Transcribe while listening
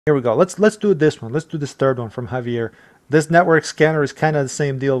Here we go. Let's do this one. Let's do this third one from Javier. This network scanner is kind of the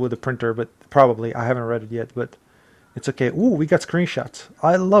same deal with the printer, but probably I haven't read it yet, but it's okay. Ooh, we got screenshots.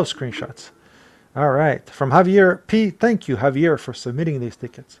 I love screenshots. All right, from Javier P. Thank you, Javier, for submitting these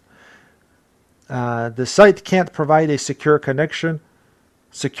tickets. The site can't provide a secure connection.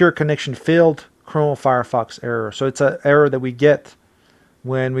 Secure connection failed. Chrome Firefox error. So it's an error that we get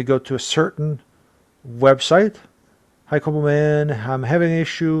when we go to a certain website. Hi, Cobbleman. I'm having an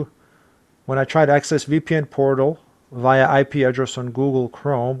issue when I try to access VPN portal via IP address on Google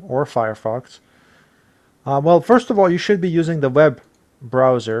Chrome or Firefox. Well, first of all, you should be using the web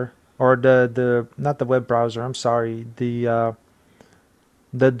browser, or the not the web browser. I'm sorry, the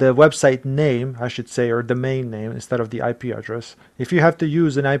website name, I should say, or domain name instead of the IP address. If you have to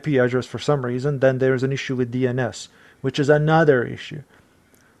use an IP address for some reason, then there's an issue with DNS, which is another issue.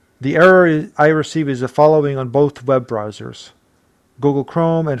 The error I receive is the following on both web browsers, Google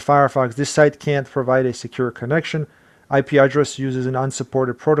Chrome and Firefox. This site can't provide a secure connection. IP address uses an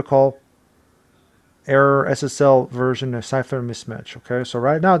unsupported protocol. Error SSL version of cipher mismatch. Okay, so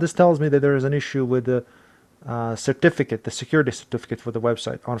right now this tells me that there is an issue with the certificate, the security certificate for the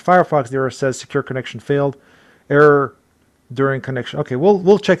website. On Firefox, the error says secure connection failed. Error during connection. Okay,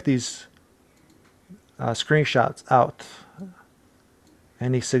 we'll check these screenshots out.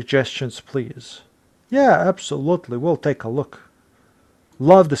 Any suggestions, please? Yeah, absolutely. We'll take a look.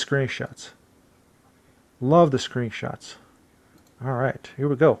 Love the screenshots. Love the screenshots. All right, here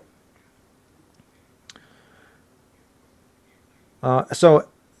we go. So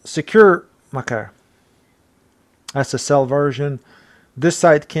secure, okay. SSL version. This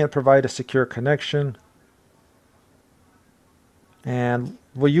site can't provide a secure connection. And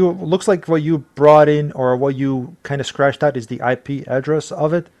what you looks like what you brought in, or what you kind of scratched out, is the IP address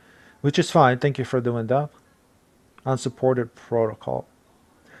of it, which is fine. Thank you for doing that. Unsupported protocol.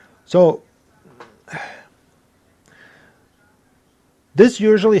 So this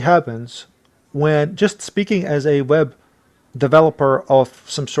usually happens when, just speaking as a web developer of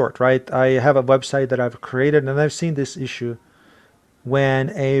some sort, right? I have a website that I've created, and I've seen this issue when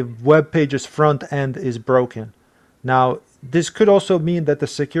a web page's front end is broken. Now, this could also mean that the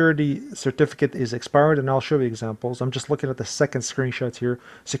security certificate is expired, and I'll show you examples. I'm just looking at the second screenshot here.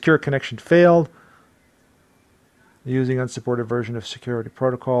 Secure connection failed. Using unsupported version of security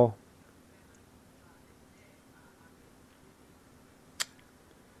protocol.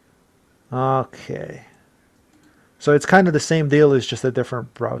 Okay. So it's kind of the same deal, it's just a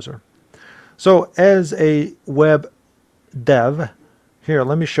different browser. So as a web dev, here,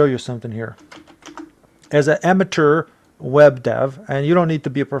 let me show you something here. As an amateur web dev, and you don't need to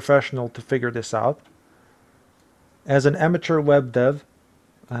be a professional to figure this out. As an amateur web dev,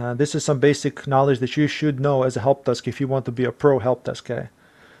 this is some basic knowledge that you should know as a help desk if you want to be a pro help desk guy.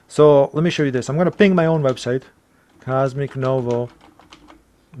 So let me show you this. I'm going to ping my own website,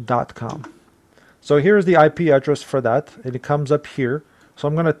 cosmicnovo.com. So here's the IP address for that, and it comes up here. So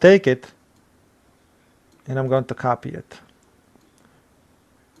I'm going to take it, and I'm going to copy it.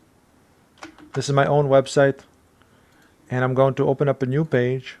 This is my own website, and I'm going to open up a new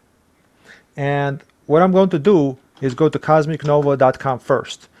page. And what I'm going to do is go to cosmicnovo.com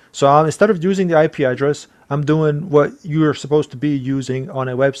first. So instead of using the IP address, I'm doing what you're supposed to be using on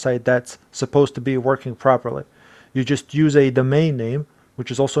a website that's supposed to be working properly. You just use a domain name,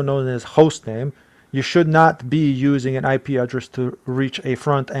 which is also known as host name. You should not be using an IP address to reach a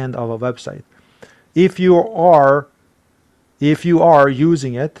front end of a website. If you are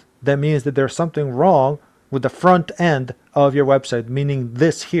using it, that means that there's something wrong with the front end of your website, meaning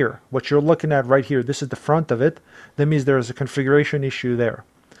this here, what you're looking at right here, this is the front of it. That means there's a configuration issue there.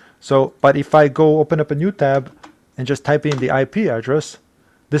 So, but if I go open up a new tab and just type in the IP address,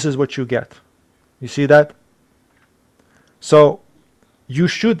 this is what you get. You see that? So you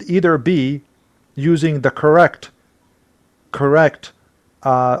should either be using the correct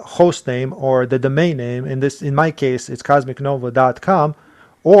host name or the domain name. In my case, it's cosmicnovo.com.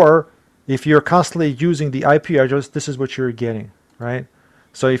 Or if you're constantly using the IP address, this is what you're getting, right?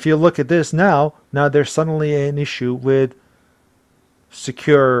 So if you look at this now there's suddenly an issue with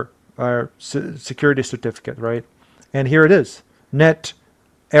security certificate, right? And here it is. Net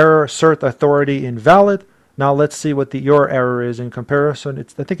error cert authority invalid. Now let's see what your error is in comparison.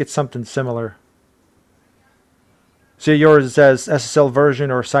 I think it's something similar. See, yours says SSL version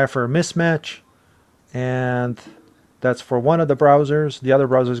or cipher mismatch, and that's for one of the browsers. The other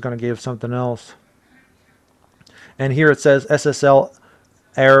browser is going to give something else. And here it says SSL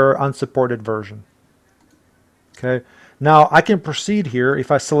error unsupported version. Okay. Now I can proceed here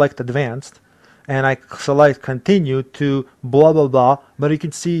if I select advanced, and I select continue to blah blah blah, but you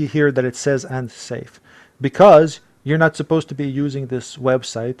can see here that it says and safe, because you're not supposed to be using this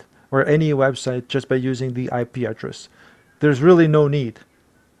website or any website just by using the IP address. There's really no need.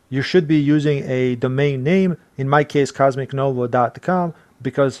 You should be using a domain name, in my case cosmicnova.com,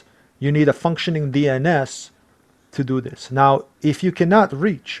 because you need a functioning DNS to do this. Now if you cannot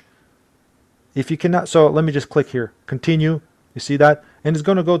reach, so let me just click here, continue. You see that? And it's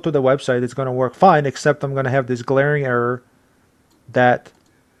going to go to the website. It's going to work fine, except I'm going to have this glaring error that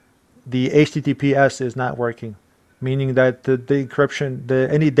the HTTPS is not working, meaning that the encryption,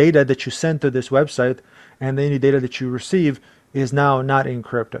 any data that you send to this website and any data that you receive is now not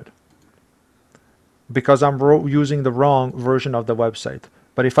encrypted, because I'm using the wrong version of the website.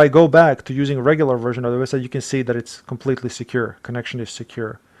 But if I go back to using a regular version of the website, you can see that it's completely secure. Connection is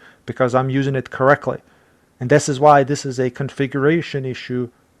secure because I'm using it correctly. And this is why this is a configuration issue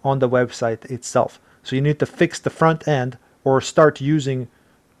on the website itself. So you need to fix the front end or start using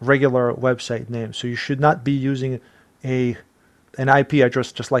regular website names. So you should not be using an IP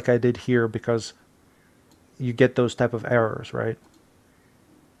address just like I did here, because you get those type of errors, right?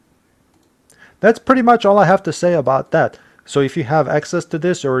 That's pretty much all I have to say about that. So if you have access to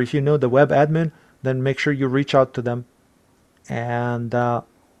this, or if you know the web admin, then make sure you reach out to them and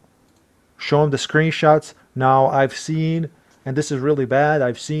show them the screenshots. Now I've seen, and this is really bad,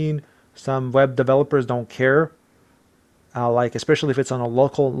 I've seen some web developers don't care, like especially if it's on a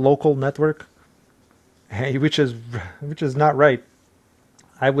local network, which is not right.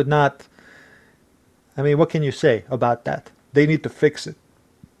 I would not. I mean, what can you say about that? They need to fix it.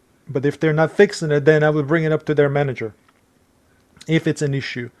 But if they're not fixing it, then I would bring it up to their manager if it's an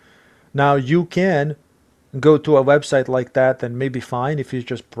issue. Now you can go to a website like that and maybe fine if you're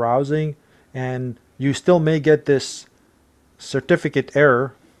just browsing, and you still may get this certificate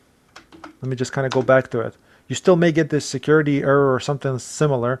error. Let me just kind of go back to it. You still may get this security error or something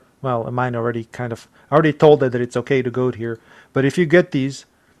similar. Well, mine already I already told it that it's okay to go here. But if you get these,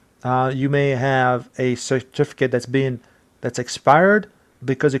 you may have a certificate that's expired,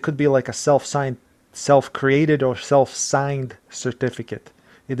 because it could be like a self-signed, self-created or self-signed certificate.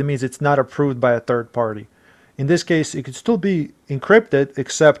 It means it's not approved by a third party. In this case, it could still be encrypted,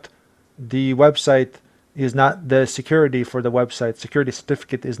 except the website is not, the security for the website security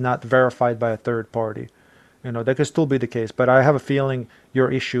certificate is not verified by a third party. You know, that could still be the case, but I have a feeling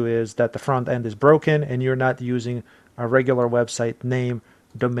your issue is that the front end is broken and you're not using a regular website name,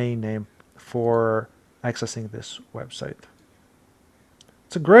 domain name, for accessing this website.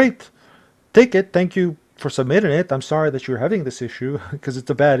 It's a great ticket. Thank you for submitting it. I'm sorry that you're having this issue because it's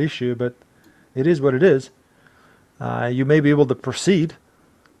a bad issue, but it is what it is. You may be able to proceed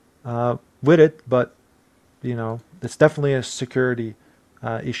with it, but you know, it's definitely a security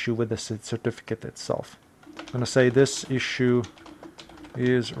issue with the certificate itself. I'm going to say this issue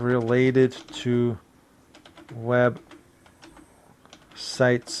is related to web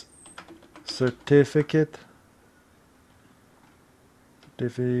sites certificate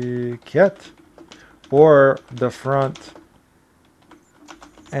or the front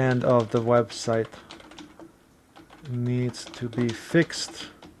end of the website needs to be fixed.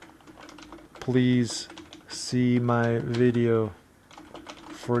 Please see my video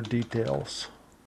for details.